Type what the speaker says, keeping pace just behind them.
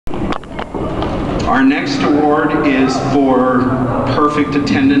Our next award is for perfect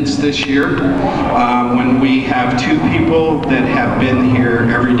attendance this year. When we have two people that have been here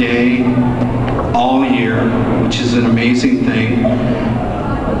every day, all year, which is an amazing thing.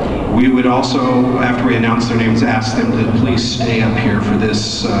 We would also, after we announce their names, ask them to please stay up here for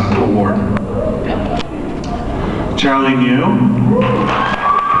this award. Charlie New.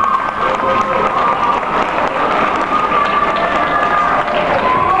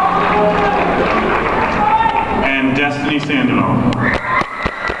 And Destiny Sandoval.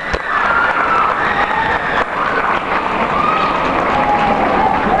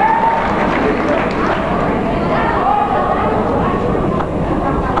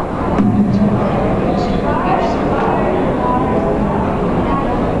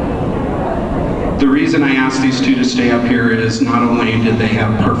 The reason I asked these two to stay up here is not only did they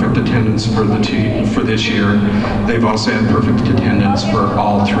have perfect attendance for this year, they've also had perfect attendance for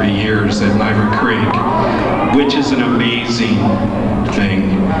all 3 years at Niagara Creek, which is an amazing thing.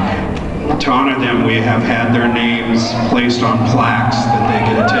 To honor them, we have had their names placed on plaques that they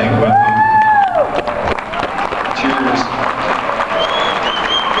get to take with them. Cheers.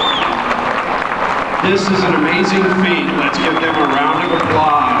 This is an amazing feat. Let's give them a round of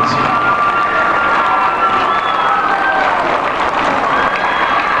applause.